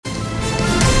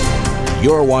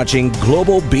You're watching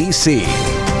Global BC.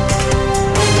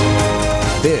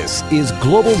 This is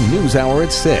Global News Hour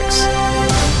at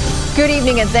 6. Good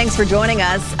evening and thanks for joining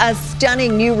us. A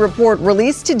stunning new report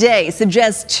released today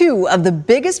suggests two of the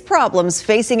biggest problems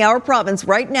facing our province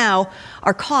right now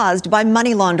are caused by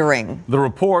money laundering. The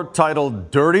report,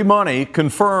 titled Dirty Money,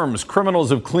 confirms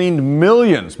criminals have cleaned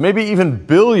millions, maybe even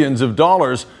billions of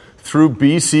dollars through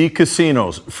BC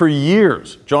casinos for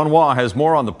years. John Waugh has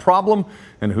more on the problem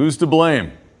and who's to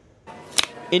blame.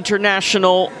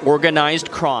 International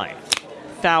organized crime.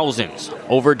 Thousands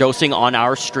overdosing on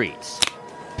our streets.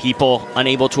 People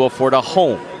unable to afford a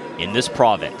home in this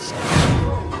province.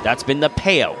 That's been the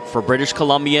payout for British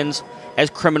Columbians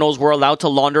as criminals were allowed to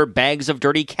launder bags of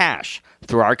dirty cash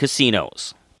through our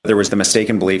casinos. There was the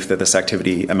mistaken belief that this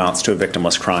activity amounts to a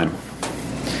victimless crime.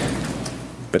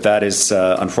 But that is,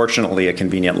 unfortunately, a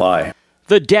convenient lie.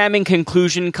 The damning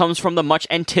conclusion comes from the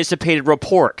much-anticipated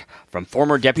report from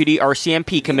former Deputy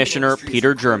RCMP Commissioner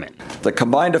Peter German. The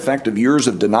combined effect of years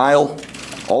of denial,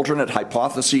 alternate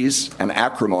hypotheses, and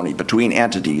acrimony between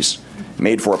entities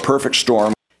made for a perfect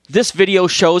storm. This video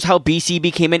shows how BC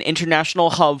became an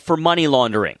international hub for money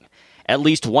laundering. At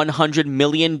least $100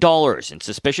 million in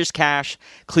suspicious cash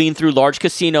cleaned through large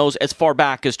casinos as far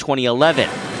back as 2011.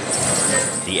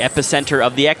 The epicenter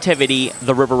of the activity,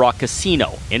 the River Rock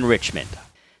Casino in Richmond.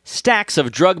 Stacks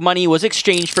of drug money was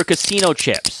exchanged for casino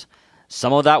chips.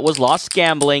 Some of that was lost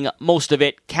gambling, most of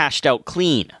it cashed out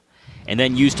clean, and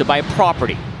then used to buy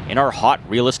property in our hot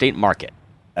real estate market.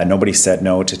 Nobody said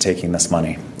no to taking this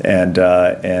money, and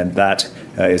that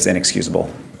is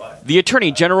inexcusable. The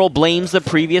Attorney General blames the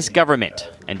previous government,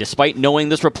 and despite knowing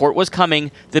this report was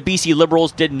coming, the BC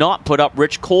Liberals did not put up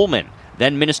Rich Coleman,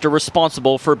 then minister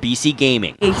responsible for BC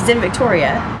Gaming. He's in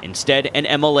Victoria. Instead, an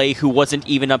MLA who wasn't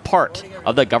even a part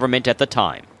of the government at the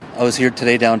time. I was here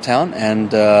today downtown,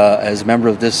 and as a member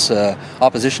of this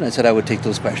opposition, I said I would take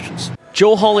those questions.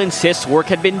 Joe Hall insists work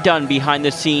had been done behind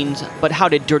the scenes, but how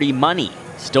did dirty money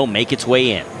still make its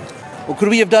way in? Well, could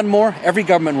we have done more? Every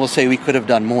government will say we could have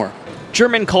done more.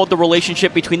 German called the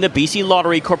relationship between the BC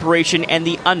Lottery Corporation and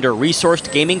the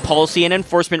under-resourced Gaming Policy and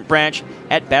Enforcement Branch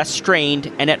at best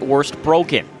strained and at worst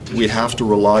broken. We have to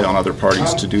rely on other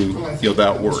parties to do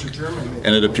that work,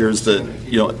 and it appears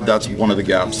that that's one of the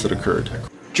gaps that occurred.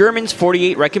 German's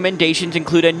 48 recommendations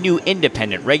include a new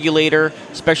independent regulator,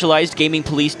 specialized gaming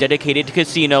police dedicated to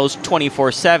casinos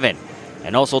 24/7,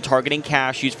 and also targeting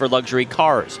cash used for luxury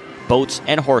cars, boats,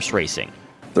 and horse racing.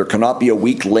 There cannot be a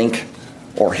weak link,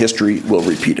 or history will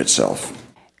repeat itself.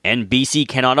 And BC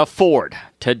cannot afford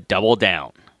to double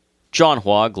down. John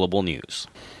Waugh, Global News.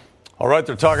 All right,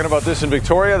 they're talking about this in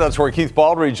Victoria. That's where Keith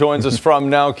Baldry joins us from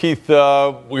now. Keith,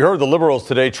 we heard the Liberals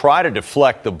today try to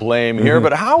deflect the blame here,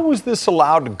 but how was this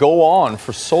allowed to go on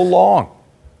for so long?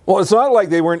 Well, it's not like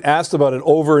they weren't asked about it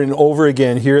over and over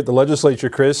again here at the legislature,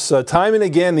 Chris. Time and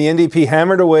again, the NDP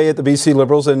hammered away at the BC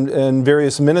Liberals and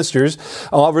various ministers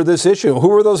over this issue. Who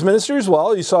were those ministers?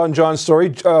 Well, you saw in John's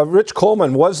story, Rich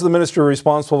Coleman was the minister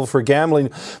responsible for gambling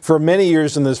for many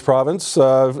years in this province,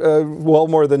 well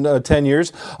more than 10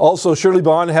 years. Also, Shirley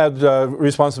Bond had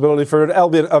responsibility for it,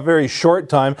 albeit a very short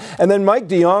time. And then Mike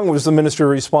de Jong was the minister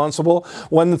responsible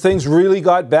when things really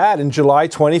got bad in July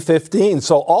 2015.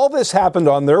 So all this happened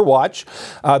on their watch.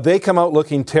 They come out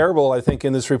looking terrible, I think,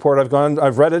 in this report.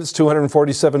 I've read it. It's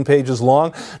 247 pages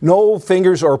long. No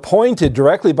fingers are pointed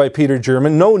directly by Peter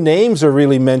German. No names are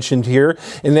really mentioned here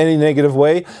in any negative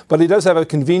way, but he does have a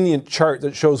convenient chart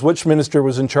that shows which minister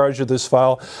was in charge of this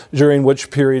file during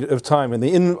which period of time. And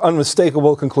the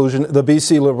unmistakable conclusion, the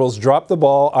BC Liberals dropped the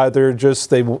ball. Either just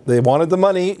they wanted the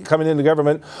money coming into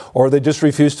government, or they just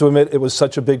refused to admit it was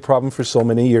such a big problem for so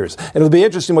many years. And it'll be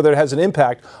interesting whether it has an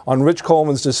impact on Rich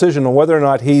Coleman's decision on whether or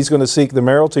not he's going to seek the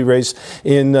mayoralty race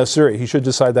in Surrey. He should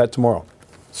decide that tomorrow.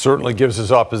 Certainly gives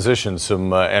his opposition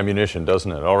some ammunition,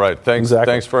 doesn't it? All right. Thanks.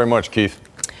 Exactly. Thanks very much, Keith.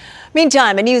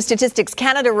 Meantime, a new Statistics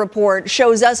Canada report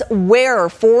shows us where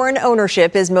foreign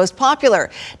ownership is most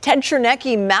popular. Ted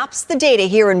Chernecki maps the data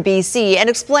here in BC and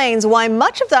explains why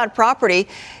much of that property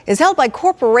is held by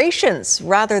corporations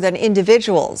rather than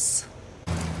individuals.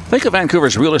 Think of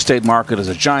Vancouver's real estate market as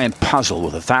a giant puzzle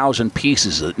with 1,000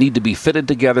 pieces that need to be fitted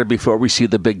together before we see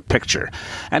the big picture.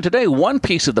 And today, one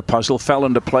piece of the puzzle fell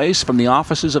into place from the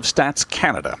offices of Stats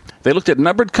Canada. They looked at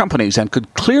numbered companies and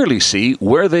could clearly see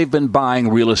where they've been buying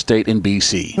real estate in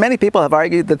BC. Many people have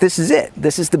argued that this is it.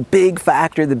 This is the big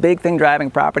factor, the big thing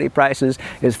driving property prices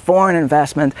is foreign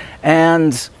investment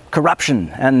and corruption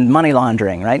and money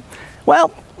laundering, right?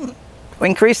 Well,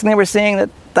 increasingly we're seeing that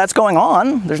that's going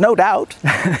on, there's no doubt,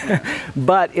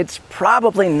 but it's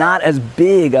probably not as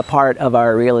big a part of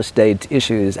our real estate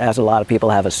issues as a lot of people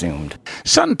have assumed.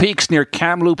 Sun Peaks near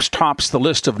Kamloops tops the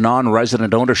list of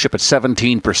non-resident ownership at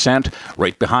 17%.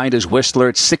 Right behind is Whistler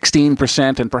at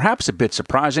 16%, and perhaps a bit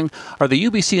surprising are the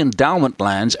UBC endowment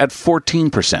lands at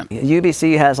 14%.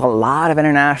 UBC has a lot of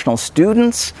international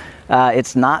students.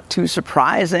 It's not too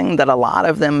surprising that a lot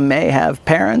of them may have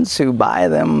parents who buy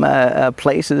them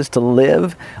places to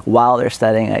live while they're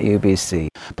studying at UBC.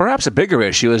 Perhaps a bigger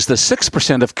issue is the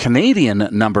 6% of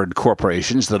Canadian-numbered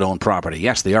corporations that own property.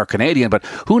 Yes, they are Canadian, but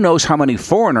who knows how many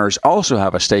foreigners also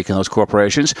have a stake in those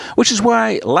corporations, which is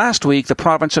why last week the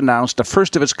province announced a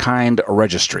first-of-its-kind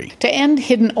registry. To end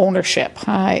hidden ownership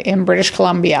in British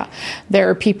Columbia, there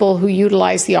are people who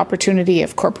utilize the opportunity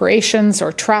of corporations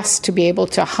or trusts to be able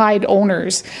to hide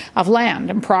owners of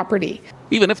land and property.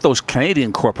 Even if those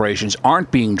Canadian corporations aren't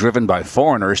being driven by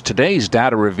foreigners, today's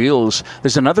data reveals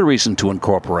there's another reason to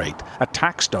incorporate: a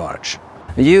tax dodge.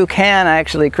 You can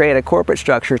actually create a corporate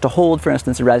structure to hold, for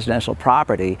instance, a residential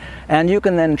property, and you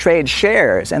can then trade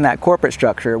shares in that corporate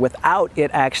structure without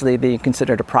it actually being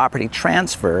considered a property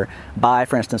transfer by,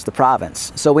 for instance, the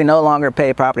province. So we no longer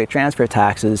pay property transfer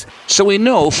taxes. So we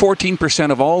know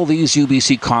 14% of all these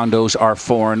UBC condos are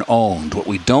foreign owned. What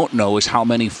we don't know is how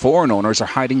many foreign owners are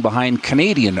hiding behind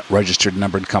Canadian registered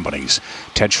numbered companies.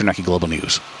 Ted Chernecki, Global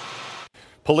News.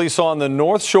 Police on the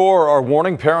North Shore are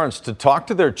warning parents to talk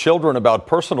to their children about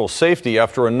personal safety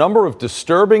after a number of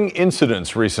disturbing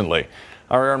incidents recently.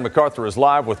 Our Aaron MacArthur is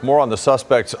live with more on the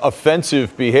suspect's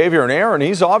offensive behavior. And Aaron,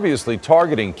 he's obviously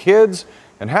targeting kids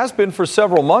and has been for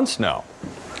several months now.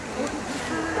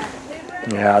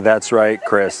 Yeah, that's right,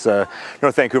 Chris.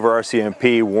 North Vancouver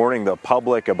RCMP warning the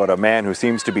public about a man who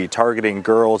seems to be targeting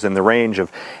girls in the range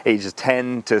of ages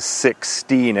 10 to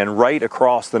 16 and right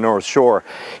across the North Shore.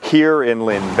 Here in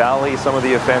Lynn Valley, some of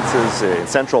the offenses in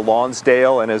central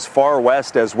Lonsdale and as far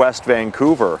west as West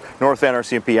Vancouver. North Van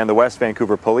RCMP and the West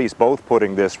Vancouver Police both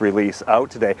putting this release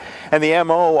out today. And the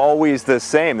MO always the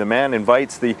same. The man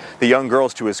invites the young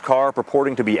girls to his car,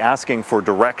 purporting to be asking for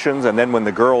directions, and then when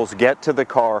the girls get to the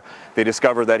car, they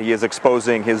discover that he is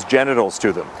exposing his genitals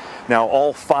to them. Now,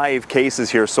 all 5 cases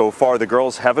here so far, the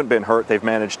girls haven't been hurt. They've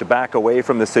managed to back away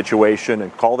from the situation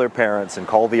and call their parents and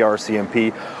call the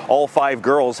RCMP. All 5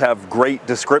 girls have great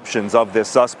descriptions of this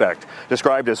suspect,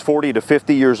 described as 40 to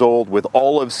 50 years old with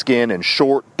olive skin and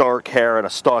short, dark hair and a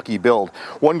stocky build.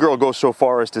 One girl goes so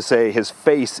far as to say his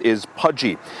face is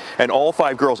pudgy. And all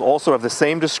 5 girls also have the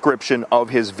same description of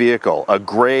his vehicle, a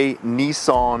gray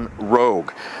Nissan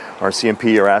Rogue.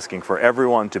 RCMP are asking for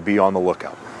everyone to be on the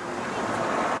lookout.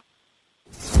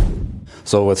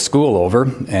 So with school over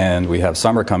and we have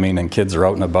summer coming and kids are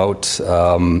out and about,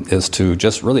 is to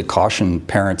just really caution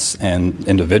parents and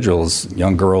individuals,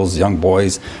 young girls, young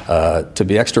boys, to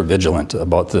be extra vigilant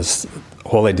about this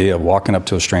whole idea of walking up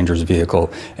to a stranger's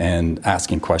vehicle and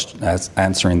asking questions,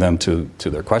 answering them to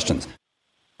their questions.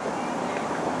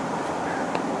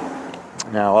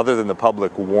 Now, other than the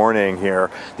public warning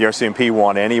here, the RCMP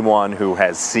want anyone who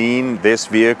has seen this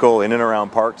vehicle in and around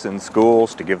parks and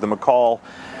schools to give them a call.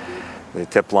 The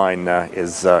tip line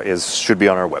should be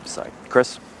on our website.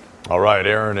 Chris? All right,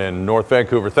 Aaron in North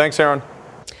Vancouver. Thanks, Aaron.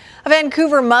 A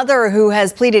Vancouver mother who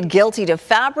has pleaded guilty to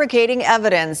fabricating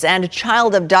evidence and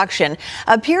child abduction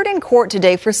appeared in court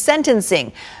today for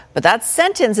sentencing. But that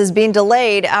sentence is being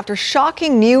delayed after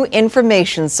shocking new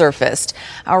information surfaced.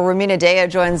 Our Rumina Daya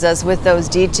joins us with those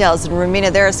details. And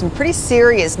Rumina, there are some pretty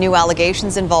serious new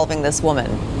allegations involving this woman.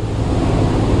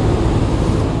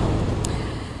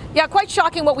 Yeah, quite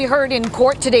shocking what we heard in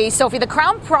court today, Sophie. The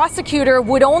Crown prosecutor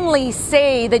would only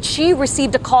say that she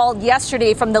received a call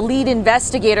yesterday from the lead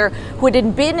investigator who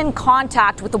had been in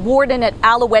contact with the warden at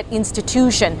Alouette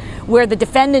Institution, where the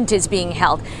defendant is being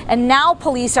held. And now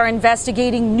police are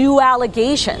investigating new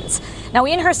allegations. Now,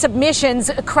 in her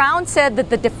submissions, Crown said that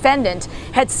the defendant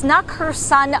had snuck her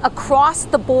son across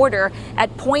the border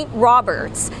at Point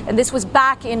Roberts, and this was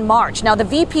back in March. Now, the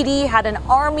VPD had an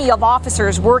army of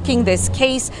officers working this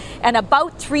case, and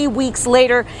about 3 weeks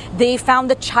later, they found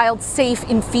the child safe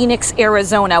in Phoenix,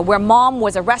 Arizona, where mom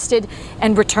was arrested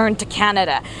and returned to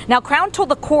Canada. Now, Crown told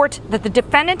the court that the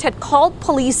defendant had called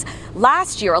police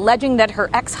last year, alleging that her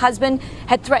ex-husband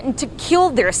had threatened to kill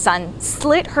their son,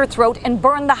 slit her throat, and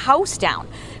burn the house down.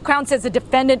 Crown says the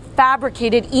defendant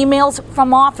fabricated emails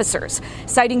from officers,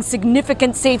 citing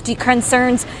significant safety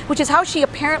concerns, which is how she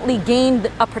apparently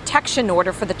gained a protection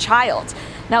order for the child.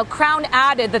 Now, Crown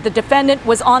added that the defendant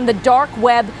was on the dark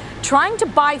web trying to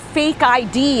buy fake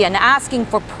ID and asking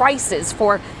for prices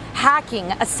for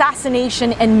hacking,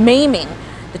 assassination, and maiming.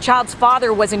 The child's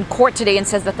father was in court today and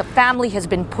says that the family has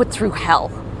been put through hell.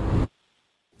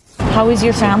 How is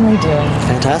your family doing?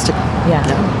 Fantastic.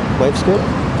 Yeah. Wife's good.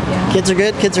 Yeah. Kids are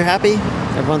good. Kids are happy.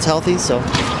 Everyone's healthy. So.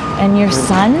 And your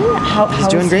son? He's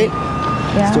doing great.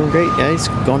 Yeah. He's doing great. Yeah, he's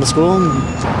going to school. And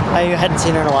I hadn't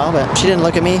seen her in a while, but she didn't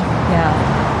look at me.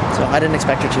 Yeah. So I didn't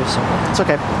expect her to. So it's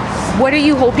okay. What are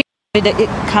you hoping that it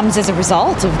comes as a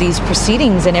result of these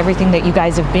proceedings and everything that you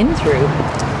guys have been through?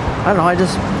 I don't know.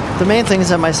 The main thing is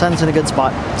that my son's in a good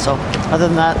spot. So other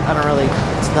than that, I don't really.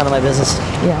 It's none of my business.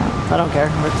 Yeah. I don't care.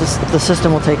 The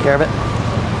system will take care of it.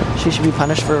 She should be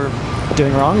punished for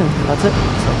doing wrong, and that's it.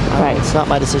 So, right. It's not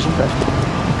my decision, but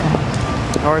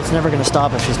okay. Or it's never going to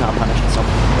stop if she's not punished. So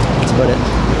that's about it.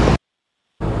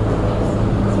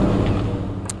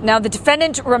 Now, the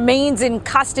defendant remains in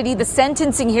custody. The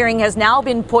sentencing hearing has now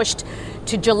been pushed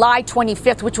to July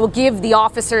 25th, which will give the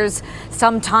officers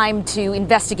some time to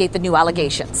investigate the new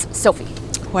allegations. Sophie.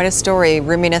 Quite a story.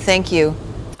 Rumina, thank you.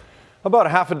 About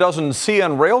half a dozen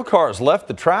CN rail cars left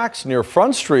the tracks near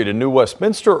Front Street in New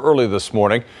Westminster early this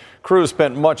morning. Crews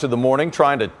spent much of the morning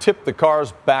trying to tip the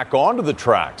cars back onto the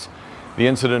tracks. The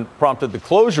incident prompted the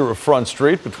closure of Front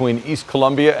Street between East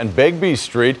Columbia and Begbie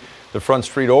Street. The Front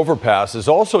Street overpass is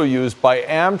also used by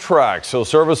Amtrak, so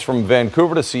service from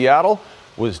Vancouver to Seattle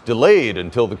was delayed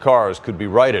until the cars could be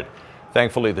righted.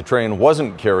 Thankfully, the train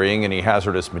wasn't carrying any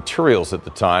hazardous materials at the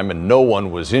time and no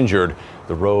one was injured.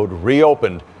 The road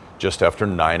reopened just after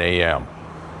 9 a.m.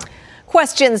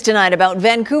 Questions tonight about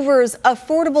Vancouver's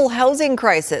affordable housing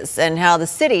crisis and how the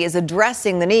city is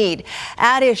addressing the need.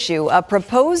 At issue, a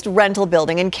proposed rental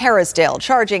building in Kerrisdale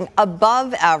charging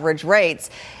above average rates.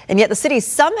 And yet the city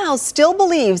somehow still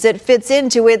believes it fits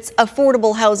into its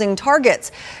affordable housing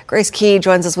targets. Grace Key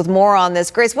joins us with more on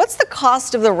this. Grace, what's the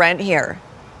cost of the rent here?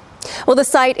 Well, the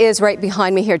site is right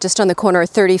behind me here, just on the corner of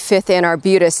 35th and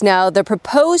Arbutus. Now, the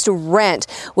proposed rent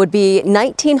would be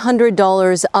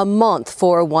 $1,900 a month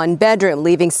for one bedroom,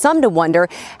 leaving some to wonder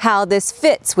how this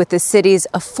fits with the city's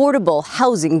affordable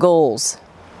housing goals.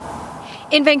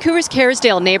 In Vancouver's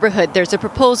Kerrisdale neighborhood, there's a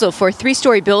proposal for a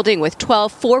 3-story building with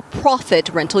 12 for-profit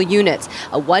rental units.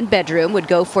 A one-bedroom would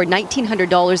go for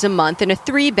 $1,900 a month and a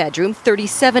 3-bedroom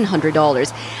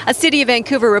 $3,700. A City of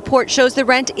Vancouver report shows the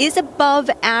rent is above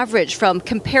average from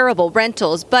comparable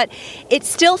rentals, but it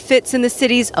still fits in the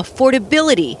city's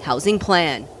affordability housing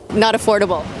plan. Not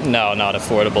affordable. No, not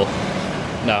affordable.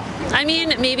 No. I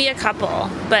mean, maybe a couple,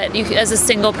 but as a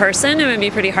single person, it would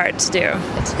be pretty hard to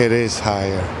do. It is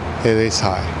higher. It is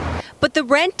high. But the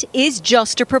rent is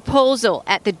just a proposal.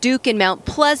 At the Duke in Mount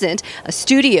Pleasant, a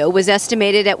studio was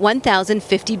estimated at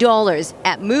 $1,050.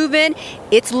 At move-in,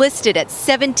 it's listed at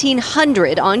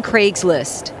 $1,700 on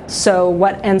Craigslist. So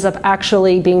what ends up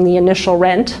actually being the initial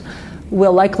rent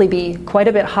will likely be quite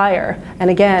a bit higher. And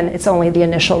again, it's only the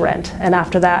initial rent. And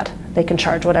after that, they can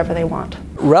charge whatever they want.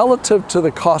 Relative to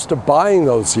the cost of buying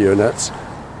those units,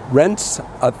 rents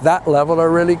at that level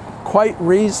are really quite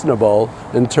reasonable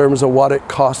in terms of what it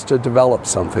costs to develop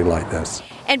something like this.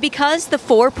 And because the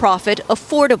for-profit,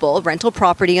 affordable rental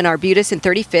property in Arbutus and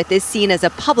 35th is seen as a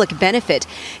public benefit,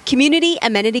 community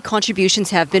amenity contributions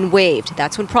have been waived.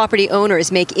 That's when property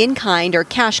owners make in-kind or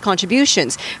cash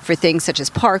contributions for things such as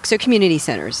parks or community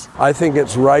centres. I think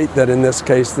it's right that in this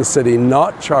case the city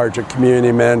not charge a community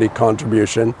amenity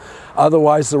contribution.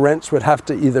 Otherwise, the rents would have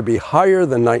to either be higher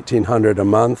than $1,900 a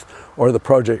month or the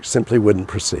project simply wouldn't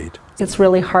proceed. It's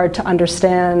really hard to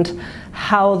understand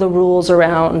how the rules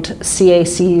around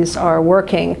CACs are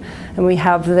working. And we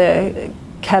have the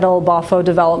Kettle Bofo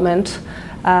development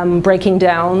breaking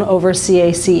down over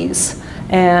CACs.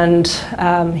 And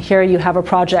here you have a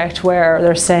project where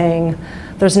they're saying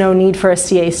there's no need for a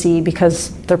CAC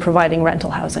because they're providing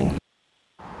rental housing.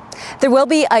 There will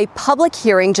be a public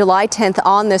hearing July 10th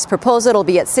on this proposal. It'll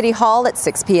be at City Hall at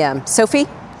 6 p.m. Sophie?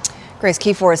 Grace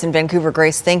Key for us in Vancouver.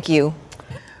 Grace, thank you.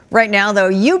 Right now, though,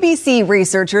 UBC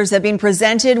researchers have been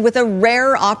presented with a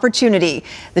rare opportunity,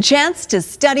 the chance to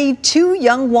study 2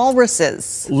 young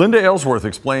walruses. Linda Aylesworth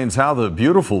explains how the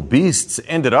beautiful beasts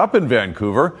ended up in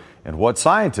Vancouver and what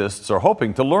scientists are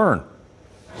hoping to learn.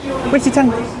 Where's your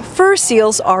tongue? Fur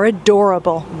seals are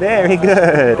adorable. Very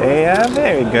good, Aya,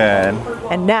 very good.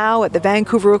 And now at the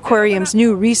Vancouver Aquarium's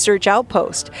new research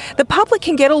outpost, the public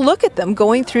can get a look at them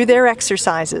going through their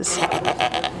exercises.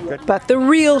 But the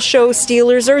real show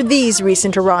stealers are these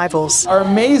recent arrivals. Our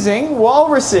amazing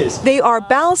walruses. They are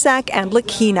Balzac and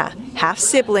Lakina,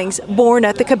 half-siblings born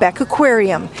at the Quebec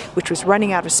Aquarium, which was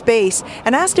running out of space,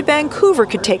 and asked if Vancouver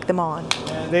could take them on.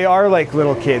 They are like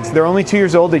little kids. They're only 2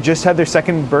 years old. They just had their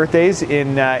second birthdays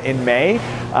in May.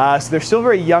 So they're still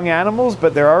very young animals,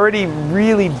 but they're already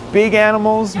really big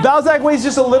animals. Balzac weighs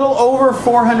just a little over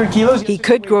 400 kilos. He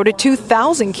could grow to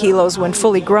 2,000 kilos when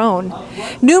fully grown.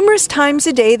 Numerous times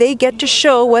a day, they get to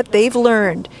show what they've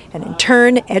learned and in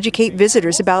turn educate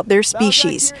visitors about their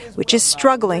species, which is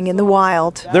struggling in the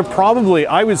wild. They're probably,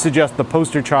 I would suggest, the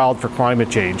poster child for climate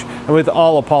change, and with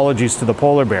all apologies to the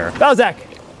polar bear. Balzac,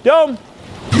 Dome!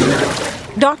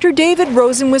 Dr. David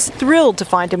Rosen was thrilled to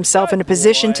find himself in a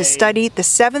position to study the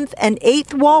 7th and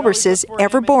 8th walruses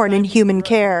ever born in human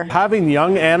care. Having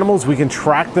young animals, we can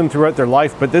track them throughout their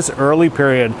life, but this early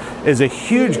period is a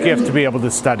huge gift to be able to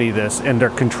study this under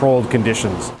controlled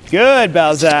conditions. Good,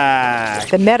 Balzac!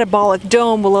 The metabolic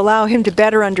dome will allow him to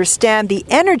better understand the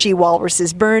energy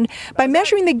walruses burn by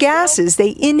measuring the gases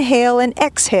they inhale and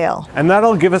exhale. And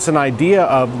that'll give us an idea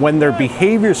of when their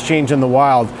behaviors change in the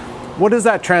wild. What does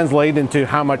that translate into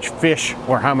how much fish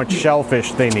or how much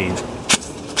shellfish they need?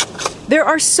 There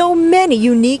are so many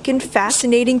unique and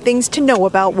fascinating things to know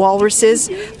about walruses,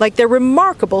 like their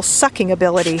remarkable sucking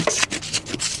ability.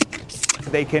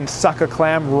 They can suck a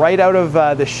clam right out of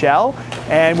the shell,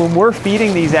 and when we're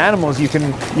feeding these animals, you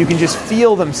can just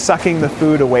feel them sucking the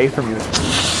food away from you.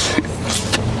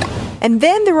 And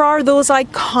then there are those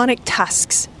iconic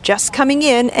tusks, just coming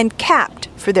in and capped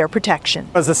for their protection.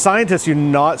 As a scientist, you're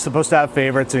not supposed to have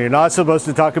favorites, and you're not supposed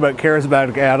to talk about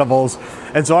charismatic animals.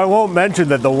 And so I won't mention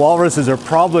that the walruses are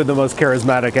probably the most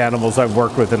charismatic animals I've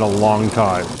worked with in a long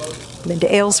time.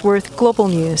 Linda Aylesworth, Global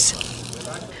News.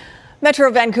 Metro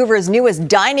Vancouver's newest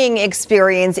dining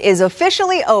experience is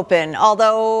officially open,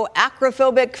 although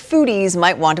acrophobic foodies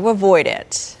might want to avoid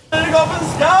it.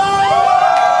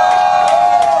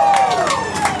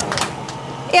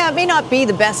 Yeah, it may not be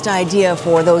the best idea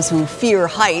for those who fear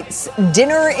heights.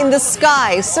 Dinner in the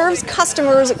Sky serves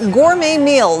customers gourmet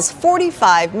meals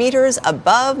 45 meters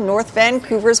above North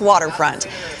Vancouver's waterfront.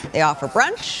 They offer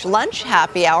brunch, lunch,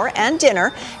 happy hour, and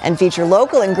dinner, and feature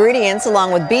local ingredients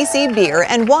along with BC beer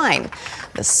and wine.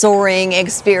 The soaring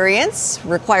experience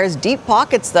requires deep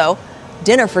pockets, though.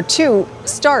 Dinner for two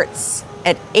starts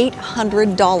at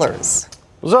 $800.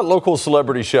 Was that local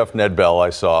celebrity chef Ned Bell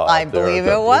I saw? I believe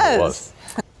it was.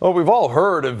 Well, we've all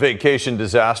heard of vacation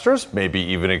disasters, maybe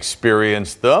even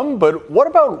experienced them, but what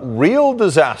about real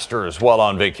disasters while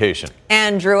on vacation?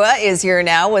 Ann Drua is here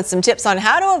now with some tips on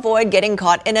how to avoid getting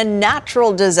caught in a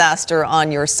natural disaster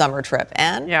on your summer trip.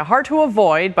 Ann? Yeah, hard to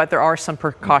avoid, but there are some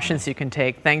precautions you can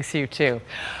take. Thanks, you too.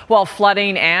 While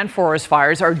flooding and forest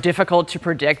fires are difficult to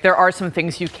predict, there are some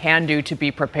things you can do to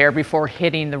be prepared before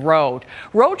hitting the road.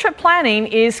 Road trip planning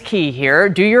is key here.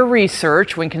 Do your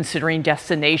research when considering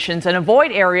destinations and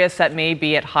avoid areas that may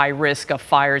be at high risk of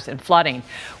fires and flooding.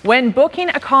 When booking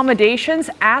accommodations,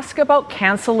 ask about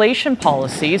cancellation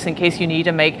policies in case you need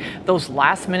to make those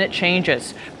last-minute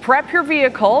changes. Prep your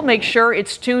vehicle, make sure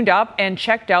it's tuned up and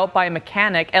checked out by a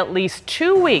mechanic at least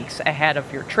 2 weeks ahead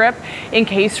of your trip in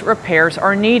case repairs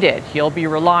are needed. You'll be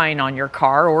relying on your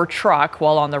car or truck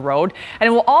while on the road, and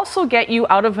it will also get you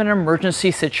out of an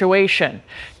emergency situation.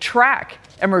 Track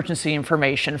emergency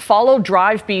information. Follow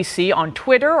Drive BC on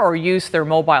Twitter or use their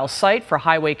mobile site for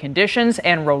highway conditions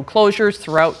and road closures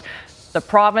throughout the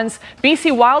province.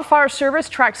 BC Wildfire Service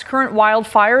tracks current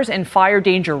wildfires and fire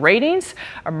danger ratings.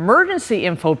 Emergency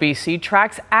Info BC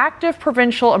tracks active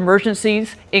provincial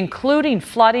emergencies, including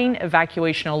flooding,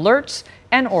 evacuation alerts,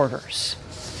 and orders.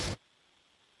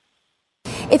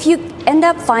 If you end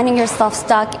up finding yourself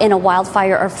stuck in a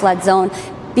wildfire or flood zone,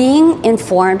 being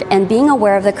informed and being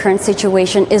aware of the current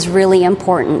situation is really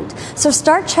important. So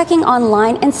start checking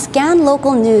online and scan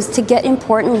local news to get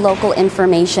important local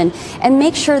information, and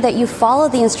make sure that you follow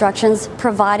the instructions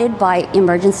provided by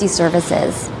emergency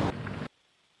services.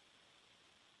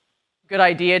 Good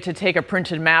idea to take a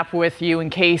printed map with you in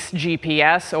case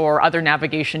GPS or other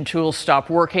navigation tools stop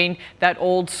working. That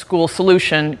old school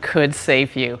solution could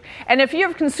save you. And if you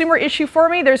have a consumer issue for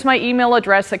me, there's my email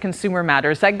address at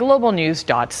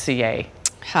consumermatters@globalnews.ca.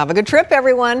 Have a good trip,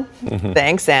 everyone.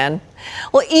 Thanks, Ann.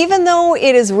 Well, even though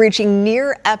it is reaching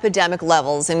near epidemic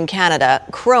levels in Canada,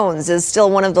 Crohn's is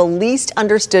still one of the least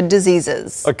understood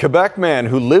diseases. A Quebec man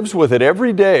who lives with it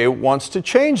every day wants to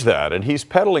change that, and he's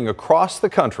pedaling across the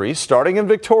country, starting in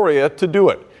Victoria, to do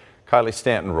it. Kylie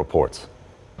Stanton reports.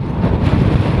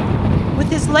 With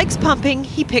his legs pumping,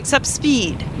 he picks up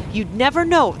speed. You'd never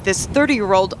know this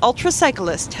 30-year-old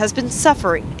ultracyclist has been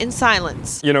suffering in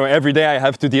silence. You know, every day I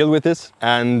have to deal with this,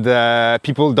 and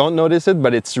people don't notice it,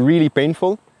 but it's really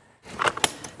painful.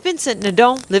 Vincent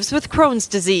Nadon lives with Crohn's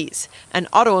disease, an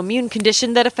autoimmune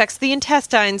condition that affects the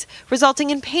intestines, resulting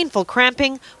in painful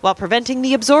cramping while preventing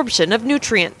the absorption of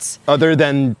nutrients. Other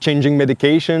than changing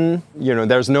medication,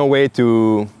 there's no way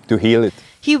to heal it.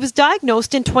 He was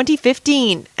diagnosed in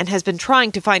 2015 and has been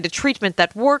trying to find a treatment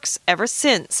that works ever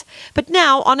since. But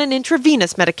now on an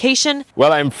intravenous medication,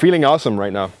 well, I'm feeling awesome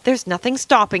right now. There's nothing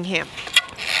stopping him.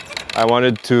 I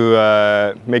wanted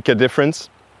to make a difference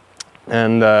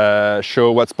and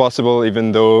show what's possible,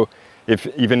 even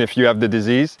if you have the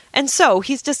disease. And so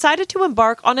he's decided to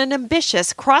embark on an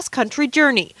ambitious cross-country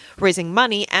journey, raising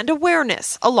money and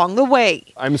awareness along the way.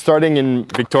 I'm starting in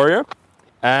Victoria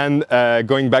and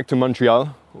going back to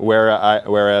Montreal, where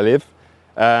I live.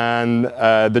 And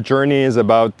the journey is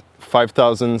about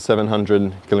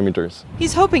 5,700 kilometers.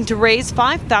 He's hoping to raise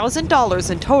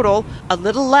 $5,000 in total, a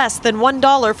little less than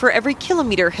 $1 for every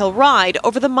kilometer he'll ride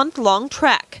over the month-long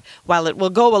trek. While it will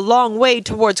go a long way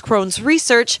towards Crohn's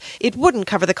research, it wouldn't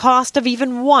cover the cost of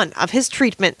even one of his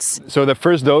treatments. So the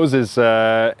first dose is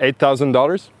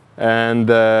 $8,000, and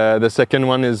the second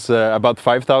one is about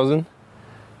 $5,000.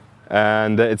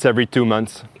 And it's every 2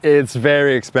 months. It's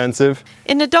very expensive.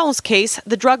 In Nadon's case,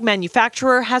 the drug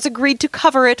manufacturer has agreed to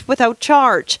cover it without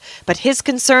charge. But his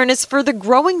concern is for the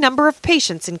growing number of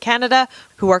patients in Canada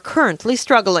who are currently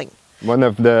struggling. One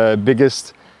of the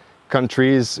biggest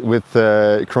countries with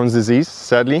Crohn's disease,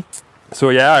 sadly. So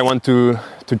yeah, I want to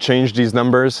change these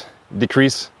numbers,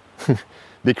 decrease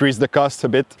the cost a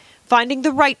bit. Finding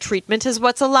the right treatment is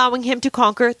what's allowing him to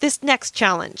conquer this next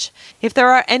challenge. If there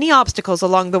are any obstacles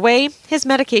along the way, his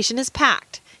medication is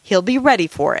packed. He'll be ready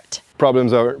for it.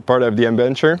 Problems are part of the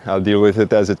adventure. I'll deal with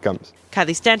it as it comes.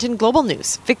 Kylie Stanton, Global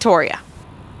News, Victoria.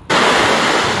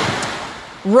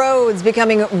 Roads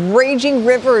becoming raging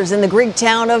rivers in the Greek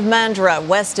town of Mandra,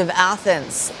 west of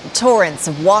Athens. Torrents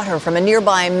of water from a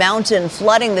nearby mountain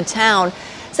flooding the town,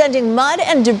 sending mud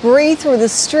and debris through the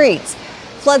streets.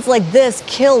 Floods like this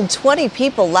killed 20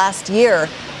 people last year.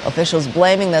 Officials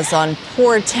blaming this on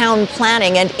poor town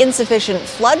planning and insufficient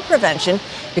flood prevention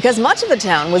because much of the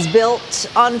town was built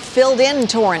on filled-in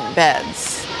torrent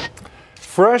beds.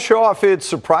 Fresh off its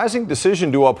surprising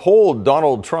decision to uphold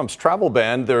Donald Trump's travel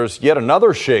ban, there's yet another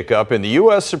shakeup in the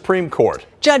U.S. Supreme Court.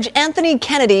 Judge Anthony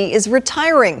Kennedy is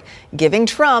retiring, giving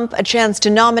Trump a chance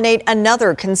to nominate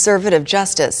another conservative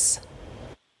justice.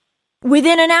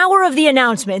 Within an hour of the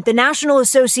announcement, the National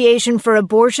Association for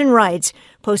Abortion Rights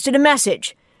posted a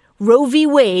message. Roe v.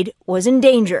 Wade was in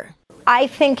danger. I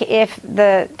think if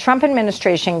the Trump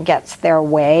administration gets their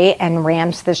way and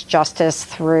rams this justice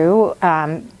through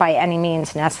by any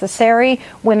means necessary,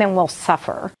 women will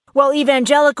suffer. While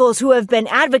evangelicals who have been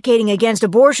advocating against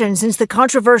abortion since the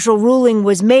controversial ruling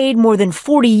was made more than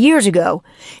 40 years ago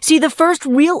see the first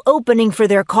real opening for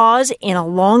their cause in a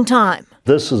long time.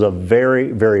 This is a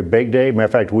very, very big day. Matter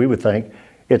of fact, we would think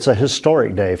it's a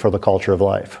historic day for the culture of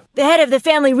life. The head of the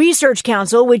Family Research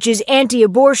Council, which is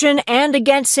anti-abortion and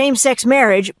against same-sex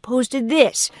marriage, posted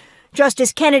this.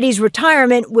 Justice Kennedy's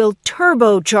retirement will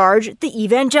turbocharge the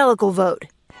evangelical vote.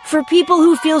 For people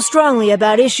who feel strongly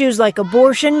about issues like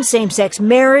abortion, same-sex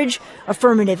marriage,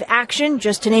 affirmative action,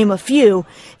 just to name a few,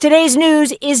 today's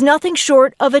news is nothing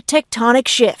short of a tectonic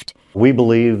shift. We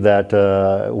believe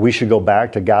that we should go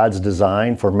back to God's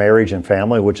design for marriage and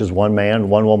family, which is one man,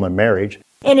 one woman marriage.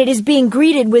 And it is being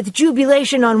greeted with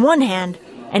jubilation on one hand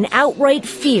and outright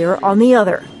fear on the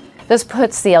other. This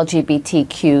puts the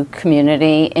LGBTQ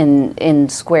community in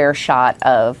square shot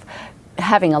of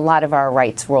having a lot of our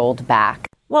rights rolled back.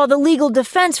 While the Legal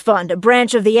Defense Fund, a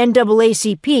branch of the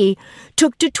NAACP,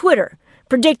 took to Twitter,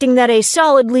 predicting that a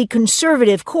solidly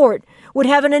conservative court would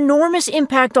have an enormous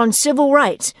impact on civil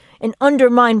rights and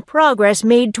undermine progress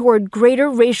made toward greater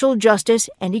racial justice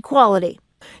and equality.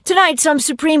 Tonight, some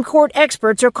Supreme Court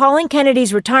experts are calling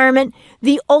Kennedy's retirement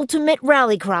the ultimate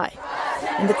rally cry.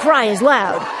 And the cry is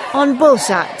loud on both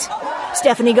sides.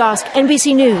 Stephanie Gosk,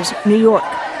 NBC News, New York.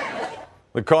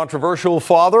 The controversial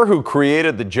father who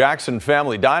created the Jackson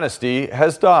family dynasty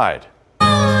has died.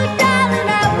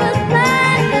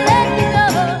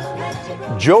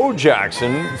 Joe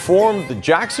Jackson formed the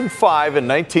Jackson 5 in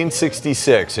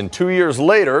 1966, and 2 years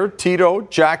later, Tito,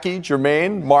 Jackie,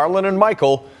 Jermaine, Marlon, and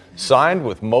Michael signed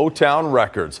with Motown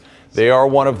Records. They are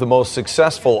one of the most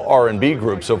successful R&B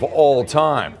groups of all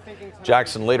time.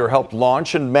 Jackson later helped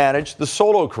launch and manage the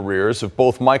solo careers of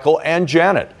both Michael and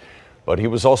Janet. But he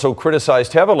was also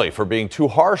criticized heavily for being too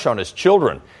harsh on his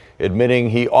children,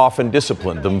 admitting he often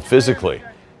disciplined them physically.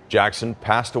 Jackson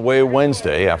passed away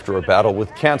Wednesday after a battle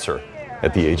with cancer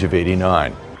at the age of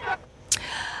 89.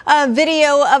 A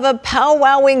video of a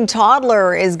powwowing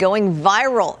toddler is going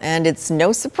viral, and it's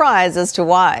no surprise as to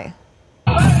why.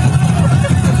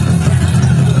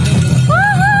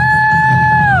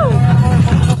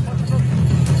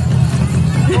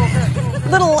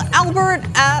 Little Albert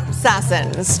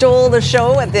Assassin stole the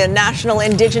show at the National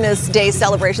Indigenous Day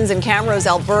celebrations in Camrose,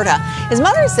 Alberta. His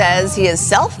mother says he is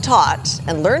self-taught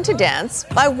and learned to dance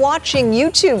by watching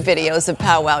YouTube videos of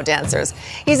powwow dancers.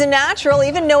 He's a natural,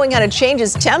 even knowing how to change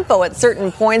his tempo at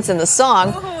certain points in the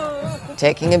song.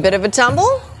 Taking a bit of a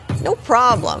tumble? No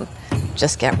problem.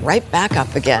 Just get right back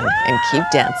up again and keep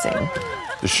dancing.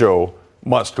 The show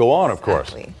must go on, of course.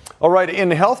 Exactly. All right, in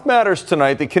Health Matters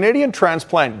tonight, the Canadian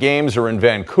Transplant Games are in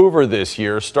Vancouver this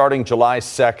year, starting July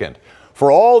 2nd. For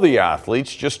all the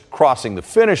athletes, just crossing the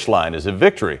finish line is a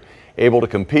victory, able to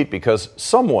compete because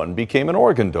someone became an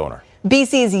organ donor.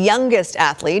 BC's youngest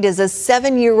athlete is a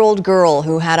 7-year-old girl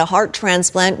who had a heart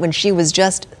transplant when she was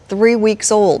just 3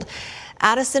 weeks old.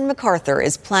 Addison MacArthur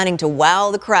is planning to wow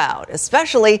the crowd,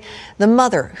 especially the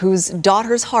mother whose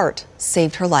daughter's heart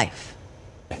saved her life.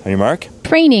 On your mark.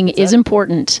 Training is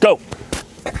important. Go.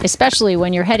 Especially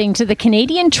when you're heading to the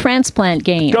Canadian Transplant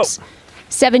Games. Go.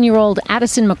 7-year-old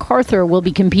Addison MacArthur will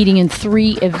be competing in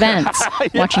 3 events. Yeah.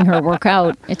 Watching her work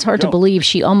out, it's hard to believe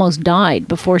she almost died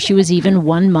before she was even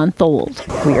 1 month old.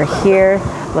 We are here.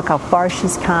 Look how far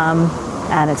she's come.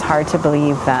 And it's hard to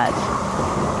believe that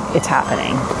it's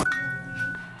happening.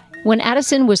 When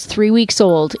Addison was 3 weeks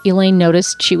old, Elaine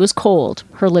noticed she was cold.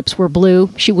 Her lips were blue.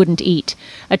 She wouldn't eat.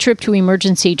 A trip to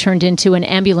emergency turned into an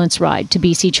ambulance ride to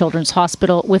BC Children's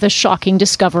Hospital with a shocking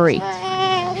discovery.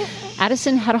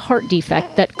 Addison had a heart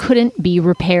defect that couldn't be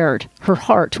repaired. Her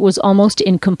heart was almost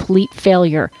in complete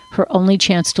failure. Her only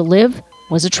chance to live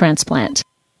was a transplant.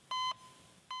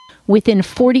 Within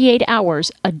 48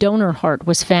 hours, a donor heart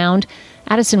was found.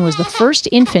 Addison was the first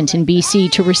infant in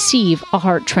BC to receive a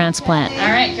heart transplant. All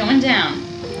right, going down.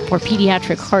 For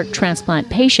pediatric heart transplant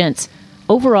patients,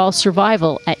 overall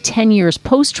survival at 10 years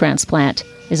post-transplant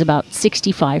is about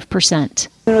 65%.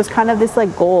 It was kind of this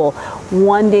goal.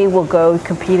 One day we'll go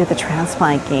compete at the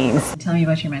transplant games. Tell me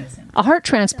about your medicine. A heart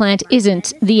transplant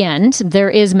isn't the end. There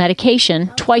is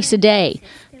medication twice a day.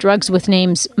 Drugs with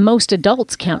names most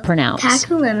adults can't pronounce.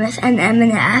 Tacrolimus and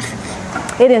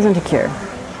MNF. It isn't a cure,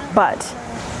 but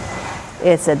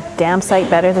it's a damn sight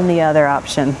better than the other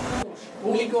option.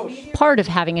 Part of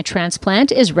having a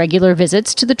transplant is regular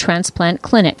visits to the transplant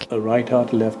clinic. A right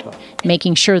heart, left heart.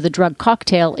 Making sure the drug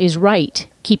cocktail is right,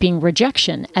 keeping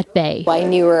rejection at bay. I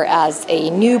knew her as a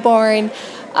newborn,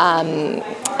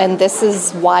 and this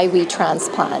is why we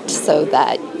transplant, so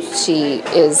that she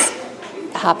is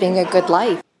having a good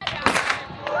life.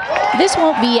 This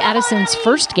won't be Addison's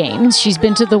first games. She's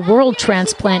been to the World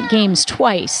Transplant Games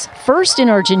twice. First in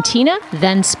Argentina,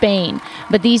 then Spain.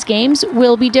 But these games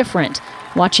will be different.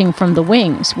 Watching from the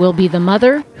wings will be the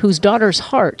mother whose daughter's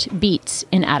heart beats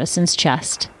in Addison's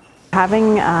chest.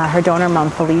 Having her donor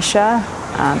mom, Felicia,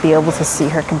 be able to see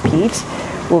her compete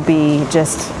will be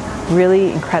just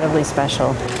really incredibly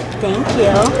special. Thank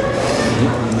you.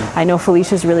 I know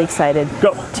Felicia's really excited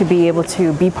to be able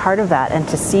to be part of that and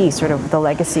to see sort of the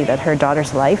legacy that her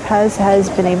daughter's life has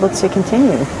been able to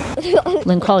continue.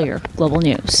 Lynn Collier, Global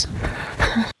News.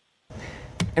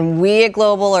 And we at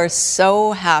Global are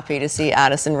so happy to see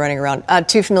Addison running around.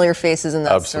 2 familiar faces in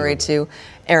that story too.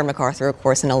 Aaron MacArthur, of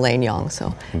course, and Elaine Young.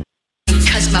 So.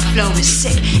 Cause my flow is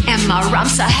sick and my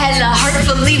rhymes are hella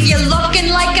hurtful. Leave you looking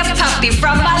like a puppy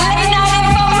from my late night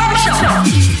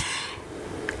infomercial.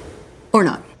 Or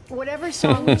not. Whatever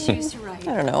song we choose to write.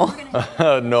 I don't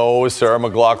know. No, Sarah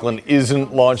McLachlan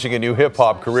isn't launching a new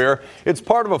hip-hop career. It's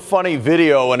part of a funny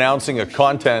video announcing a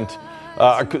contest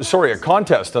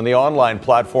on the online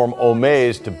platform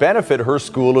Omaze to benefit her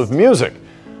School of Music.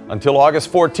 Until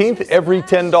August 14th, every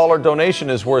 $10 donation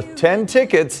is worth 10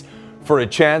 tickets for a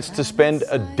chance to spend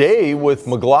a day with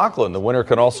McLachlan. The winner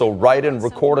can also write and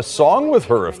record a song with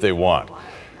her if they want.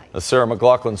 The Sarah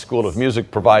McLachlan School of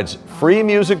Music provides free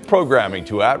music programming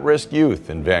to at-risk youth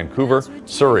in Vancouver,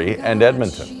 Surrey, and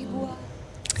Edmonton.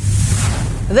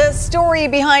 The story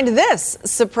behind this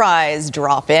surprise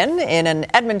drop-in an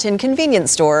Edmonton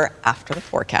convenience store after the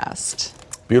forecast.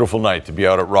 Beautiful night to be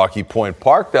out at Rocky Point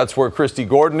Park. That's where Christy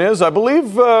Gordon is. I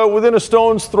believe within a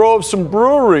stone's throw of some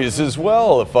breweries as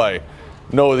well, if I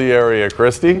know the area,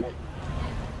 Christy.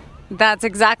 That's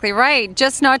exactly right.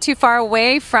 Just not too far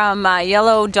away from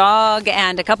Yellow Dog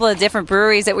and a couple of different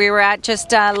breweries that we were at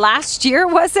just last year,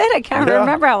 was it? I can't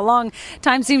remember how long.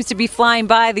 Time seems to be flying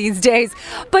by these days.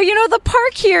 But, you know, the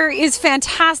park here is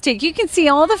fantastic. You can see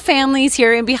all the families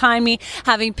here in behind me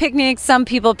having picnics, some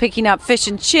people picking up fish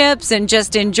and chips and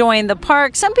just enjoying the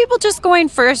park. Some people just going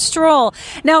for a stroll.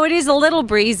 Now, it is a little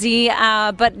breezy,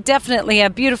 but definitely a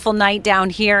beautiful night down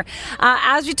here.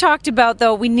 As we talked about,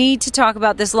 though, we need to talk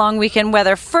about this long weekend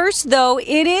weather. First, though,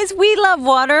 it is We Love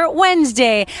Water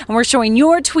Wednesday, and we're showing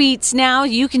your tweets now.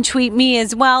 You can tweet me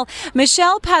as well.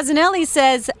 Michelle Pazinelli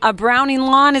says a browning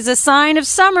lawn is a sign of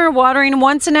summer. Watering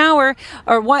once an hour,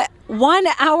 or what? 1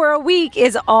 hour a week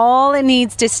is all it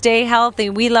needs to stay healthy.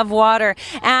 We love water.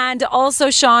 And also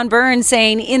Sean Burns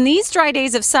saying, in these dry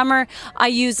days of summer, I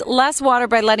use less water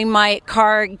by letting my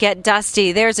car get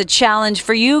dusty. There's a challenge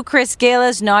for you, Chris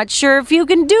Galis. Not sure if you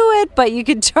can do it, but you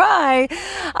can try.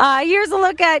 Here's a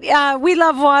look at We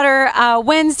Love Water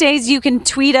Wednesdays. You can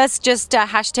tweet us, just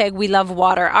hashtag We Love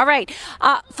Water. All right.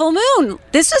 Full moon.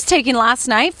 This was taken last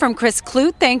night from Chris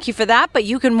Clute. Thank you for that. But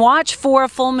you can watch for a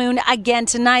full moon again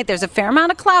tonight. There's a fair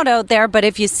amount of cloud out there, but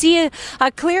if you see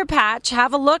a clear patch,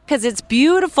 have a look because it's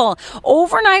beautiful.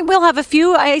 Overnight, we'll have a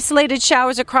few isolated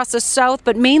showers across the south,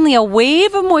 but mainly a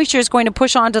wave of moisture is going to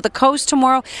push onto the coast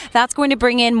tomorrow. That's going to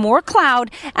bring in more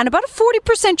cloud and about a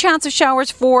 40% chance of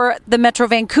showers for the Metro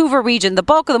Vancouver region. The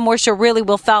bulk of the moisture really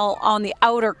will fall on the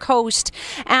outer coast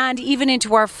and even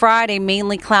into our Friday,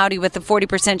 mainly cloudy with a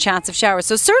 40% chance of showers.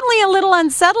 So certainly a little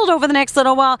unsettled over the next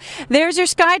little while. There's your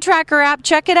Sky Tracker app.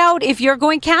 Check it out if you're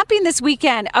going camping this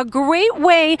weekend. A great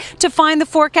way to find the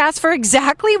forecast for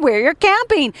exactly where you're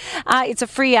camping. It's a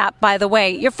free app, by the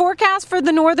way. Your forecast for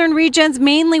the northern regions,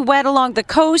 mainly wet along the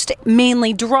coast,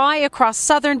 mainly dry across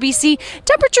southern BC.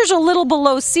 Temperatures a little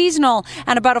below seasonal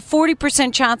and about a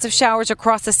 40% chance of showers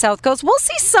across the south coast. We'll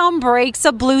see some breaks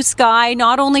of blue sky,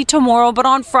 not only tomorrow, but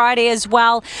on Friday as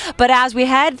well. But as we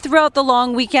head throughout the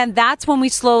long weekend, that's when we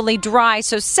slowly dry.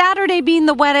 So Saturday being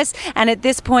the wettest, and at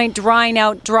this point, drying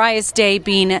out, driest day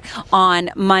being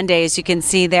on Monday, as you can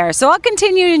see there. So I'll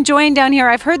continue enjoying down here.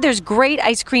 I've heard there's great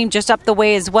ice cream just up the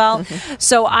way as well.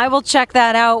 So I will check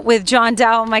that out with John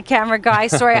Dow, my camera guy.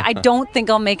 Sorry, I don't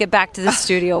think I'll make it back to the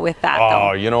studio with that, though.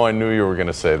 Oh, you know, I knew you were going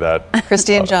to say that.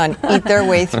 Christy and John eat their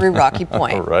way through Rocky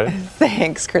Point. All right.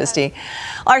 Thanks, Christy.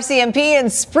 RCMP in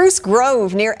Spruce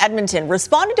Grove near Edmonton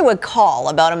responded to a call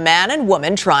about a man and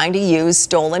woman trying to use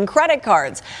stolen credit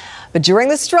cards. But during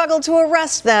the struggle to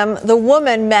arrest them, the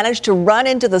woman managed to run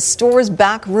into the store's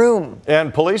back room.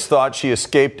 And police thought she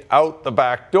escaped out the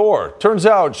back door. Turns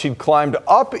out she'd climbed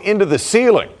up into the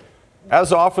ceiling.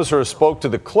 As officers spoke to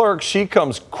the clerk, she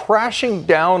comes crashing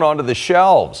down onto the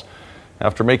shelves.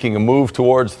 After making a move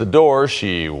towards the door,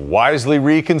 she wisely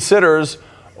reconsiders,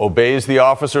 obeys the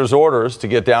officer's orders to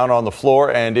get down on the floor,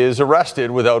 and is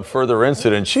arrested without further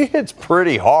incident. She hits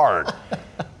pretty hard.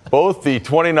 Both the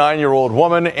 29-year-old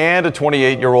woman and a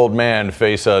 28-year-old man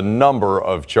face a number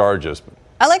of charges.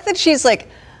 I like that she's like,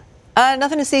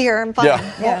 nothing to see here. I'm fine.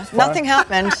 Yeah. Nothing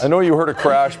happened. I know you heard a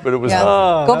crash, but it was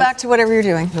nothing. Go back to whatever you're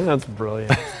doing. That's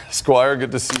brilliant. Squire,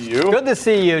 good to see you. Good to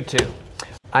see you, too.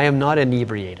 I am not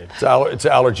inebriated. It's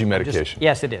allergy medication.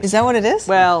 Yes, it is. Is that what it is?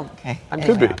 Well, okay. I'm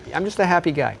Could be. happy. I'm just a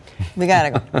happy guy. We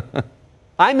gotta go.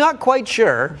 I'm not quite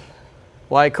sure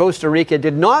why Costa Rica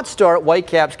did not start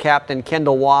Whitecaps captain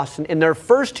Kendall Waston in their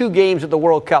first two games at the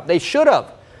World Cup. They should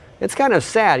have. It's kind of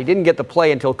sad. He didn't get to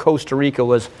play until Costa Rica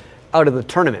was out of the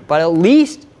tournament. But at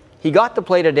least he got to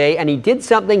play today, and he did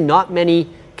something not many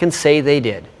can say they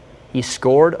did. He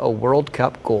scored a World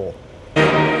Cup goal.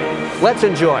 Let's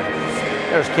enjoy it.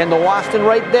 There's Kendall Waston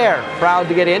right there. Proud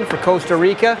to get in for Costa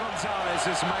Rica.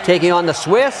 Taking on the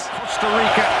Swiss. Costa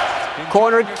Rica.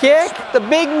 Corner kick. The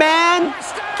big man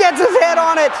gets his head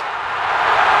on it.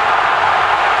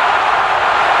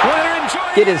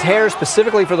 Did his hair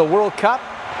specifically for the World Cup.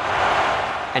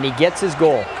 And he gets his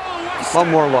goal. One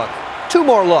more look. Two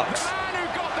more looks.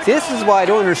 See, this is why I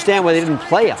don't understand why they didn't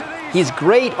play him. He's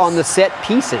great on the set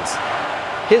pieces.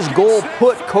 His goal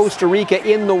put Costa Rica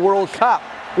in the World Cup.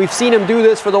 We've seen him do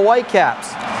this for the Whitecaps.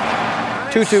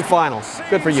 2-2 final.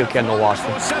 Good for you, Kendall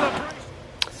Waston.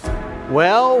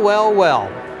 Well.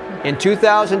 In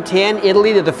 2010,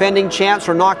 Italy, the defending champs,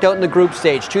 were knocked out in the group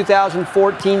stage.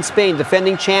 2014, Spain,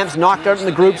 defending champs, knocked out in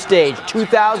the group stage.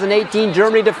 2018,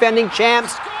 Germany, defending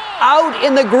champs, out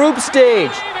in the group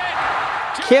stage.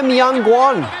 Kim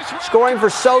Young-gwon scoring for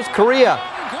South Korea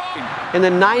in the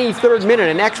 93rd minute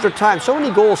in extra time. So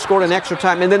many goals scored in extra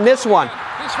time. And then this one.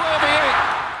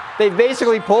 They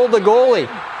basically pulled the goalie.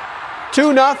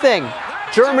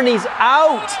 2-0. Germany's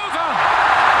out.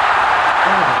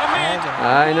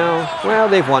 I know. Well,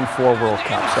 they've won 4 World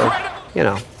Cups, so, you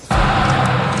know,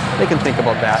 they can think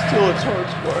about that. Still a hard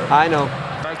square. I know.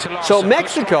 So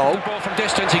Mexico, From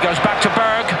distance, he goes back to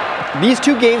Berg. these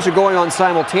 2 games are going on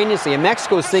simultaneously, and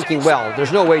Mexico's thinking, well,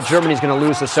 there's no way Germany's going to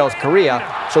lose to South Korea,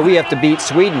 so we have to beat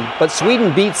Sweden. But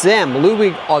Sweden beats them.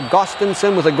 Ludwig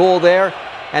Augustinsson with a goal there,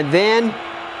 and then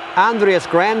Andreas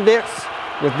Granvitz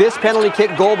with this penalty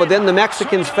kick goal, but then the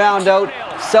Mexicans found out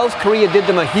South Korea did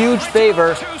them a huge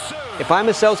favor. If I'm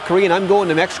a South Korean, I'm going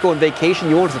to Mexico on vacation,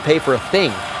 you won't have to pay for a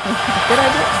thing. Good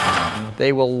idea.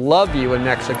 They will love you in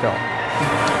Mexico.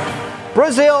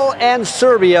 Brazil and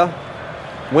Serbia.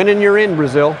 Winning, you're in,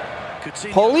 Brazil.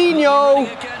 Paulinho.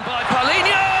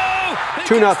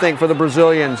 2-0 for the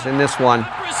Brazilians in this one.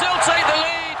 Brazil take the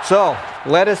lead. So,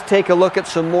 let us take a look at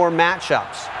some more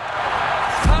matchups.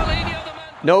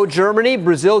 No Germany.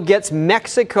 Brazil gets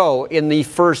Mexico in the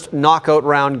first knockout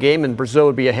round game, and Brazil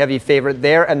would be a heavy favorite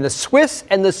there. And the Swiss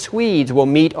and the Swedes will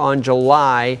meet on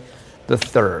July the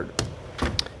 3rd.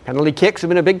 Penalty kicks have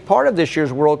been a big part of this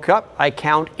year's World Cup. I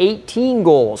count 18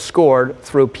 goals scored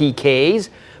through PKs.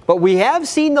 But we have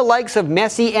seen the likes of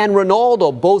Messi and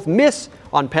Ronaldo both miss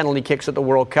on penalty kicks at the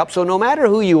World Cup. So no matter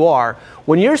who you are,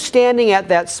 when you're standing at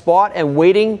that spot and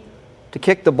waiting to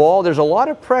kick the ball, there's a lot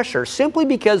of pressure simply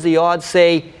because the odds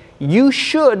say you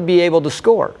should be able to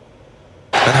score.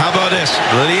 And how about this?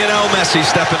 Lionel Messi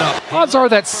stepping up. Odds are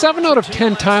that 7 out of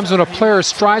 10 times when a player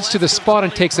strides to the spot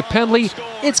and takes a penalty,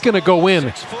 it's going to go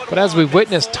in. But as we've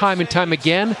witnessed time and time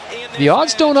again, the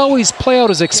odds don't always play out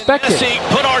as expected. Messi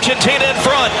put Argentina in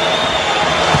front.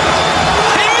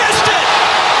 He missed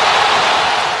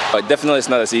it! Definitely it's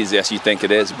not as easy as you think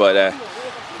it is, but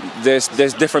there's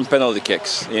different penalty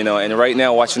kicks, you know, and right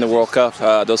now watching the World Cup,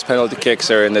 those penalty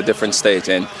kicks are in a different stage,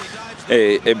 and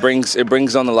it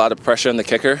brings on a lot of pressure on the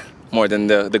kicker, more than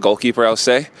the goalkeeper, I'll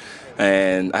say.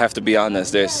 And I have to be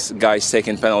honest, there's guys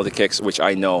taking penalty kicks, which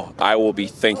I know I will be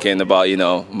thinking about, you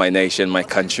know, my nation, my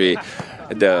country,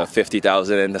 the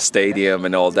 50,000 in the stadium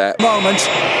and all that. Moment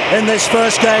in this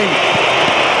first game.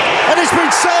 And it's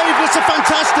been saved. It's a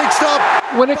fantastic stop.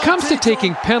 When it comes to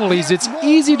taking penalties, it's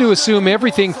easy to assume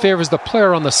everything favors the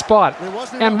player on the spot.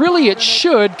 And really it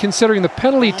should, considering the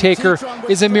penalty taker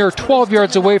is a mere 12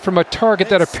 yards away from a target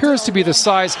that appears to be the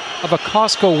size of a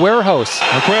Costco warehouse.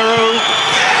 Aguero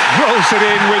rolls it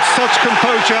in with such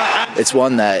composure. It's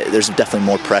one that there's definitely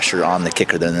more pressure on the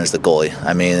kicker than there's the goalie.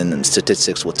 I mean,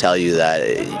 statistics will tell you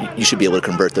that you should be able to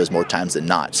convert those more times than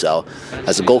not. So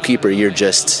as a goalkeeper, you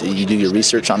do your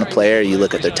research on the player, you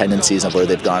look at their tendencies of where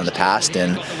they've gone in the past,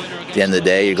 and at the end of the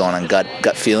day, you're going on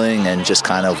gut feeling and just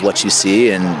kind of what you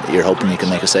see, and you're hoping you can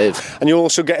make a save. And you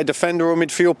also get a defender or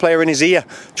midfield player in his ear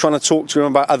trying to talk to him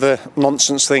about other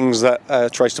nonsense things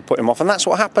that tries to put him off, and that's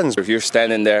what happens. If you're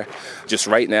standing there just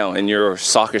right now in your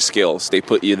soccer skills, they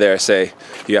put you there, say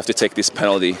you have to take this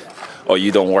penalty or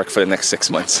you don't work for the next 6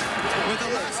 months.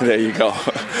 There you go.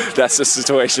 That's the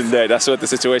situation there. That's what the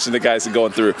situation the guys are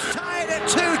going through.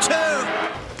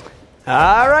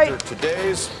 All right.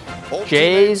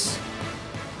 Jays,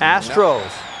 Astros,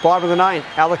 bottom of the ninth,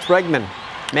 Alex Bregman.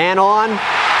 Man on,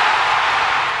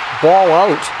 ball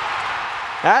out.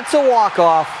 That's a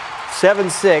walk-off.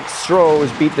 7-6, Stros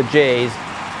beat the Jays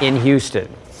in Houston.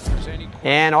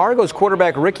 And Argos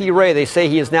quarterback Ricky Ray, they say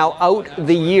he is now out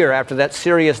the year after that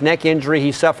serious neck injury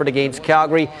he suffered against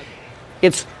Calgary.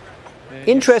 It's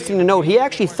interesting to note he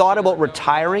actually thought about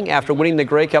retiring after winning the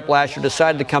Grey Cup last year,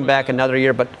 decided to come back another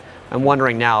year, but I'm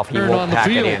wondering now if he won't pack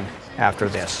it in after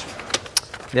this.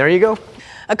 There you go.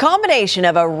 A combination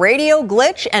of a radio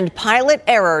glitch and pilot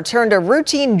error turned a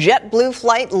routine JetBlue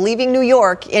flight leaving New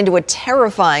York into a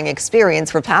terrifying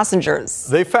experience for passengers.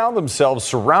 They found themselves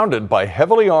surrounded by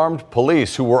heavily armed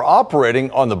police who were operating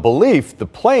on the belief the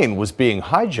plane was being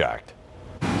hijacked.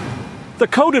 The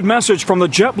coded message from the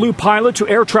JetBlue pilot to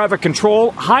air traffic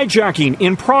control: hijacking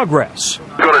in progress.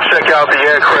 Going to check out the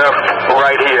aircraft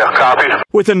right here. Copy.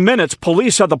 Within minutes,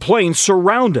 police had the plane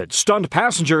surrounded. Stunned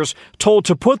passengers told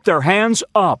to put their hands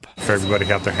up. If everybody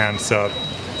had their hands up,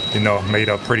 made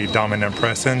a pretty dominant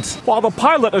presence. While the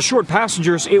pilot assured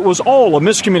passengers it was all a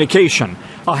miscommunication,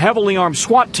 a heavily armed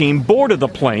SWAT team boarded the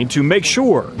plane to make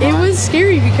sure. It was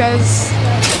scary because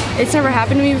it's never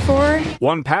happened to me before.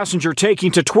 One passenger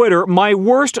taking to Twitter, "My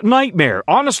worst nightmare.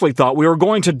 Honestly thought we were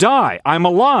going to die. I'm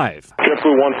alive."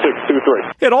 JetBlue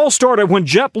 1623. It all started when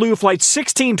JetBlue Flight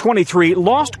 1623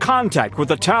 lost contact with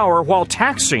the tower while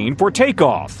taxiing for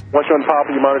takeoff. Once you're on top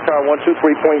of your monitor tower,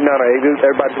 123.9.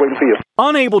 Everybody's waiting for you.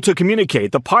 Unable to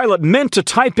communicate, the pilot meant to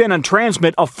type in and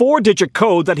transmit a 4-digit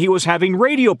code that he was having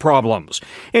radio problems.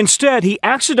 Instead, he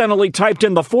accidentally typed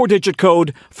in the 4-digit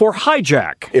code for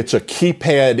hijack. It's a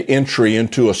keypad entry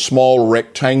into a small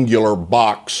rectangular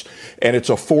box, and it's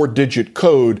a 4-digit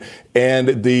code,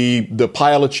 and the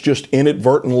pilots just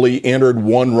inadvertently entered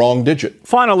one wrong digit.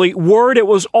 Finally, word it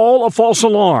was all a false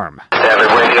alarm.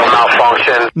 Radio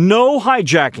malfunction. No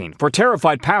hijacking for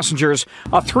terrified passengers,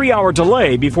 a 3-hour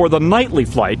delay before the nightly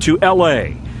flight to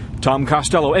L.A. Tom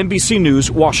Costello, NBC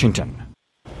News, Washington.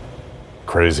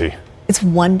 Crazy. It's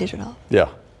 1 digit off. Yeah.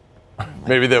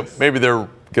 Maybe they're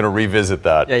going to revisit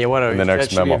that. Yeah, you want to. in the next that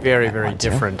should memo. be very, very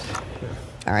different.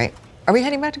 All right. Are we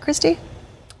heading back to Christy?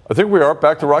 I think we are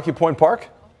back to Rocky Point Park.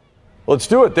 Let's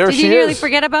do it. There Did she you nearly is.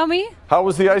 forget about me? How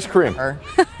was the ice cream?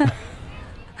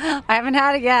 I haven't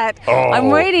had it yet. Oh. I'm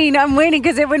waiting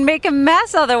because it would make a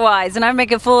mess otherwise, and I'd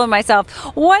make a fool of myself.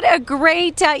 What a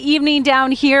great evening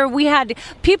down here. We had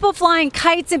people flying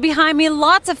kites, and behind me,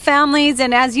 lots of families,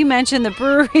 and as you mentioned, the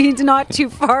brewery's not too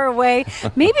far away.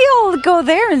 Maybe I'll go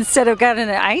there instead of getting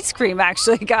an ice cream,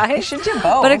 actually, guys. You should do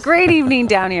both. But a great evening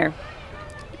down here.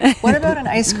 What about an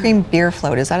ice cream beer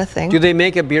float? Is that a thing? Do they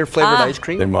make a beer-flavored ice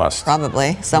cream? They must.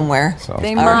 Probably, somewhere. They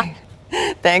All must.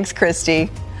 right. Thanks,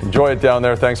 Christy. Enjoy it down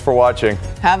there. Thanks for watching.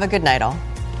 Have a good night, all.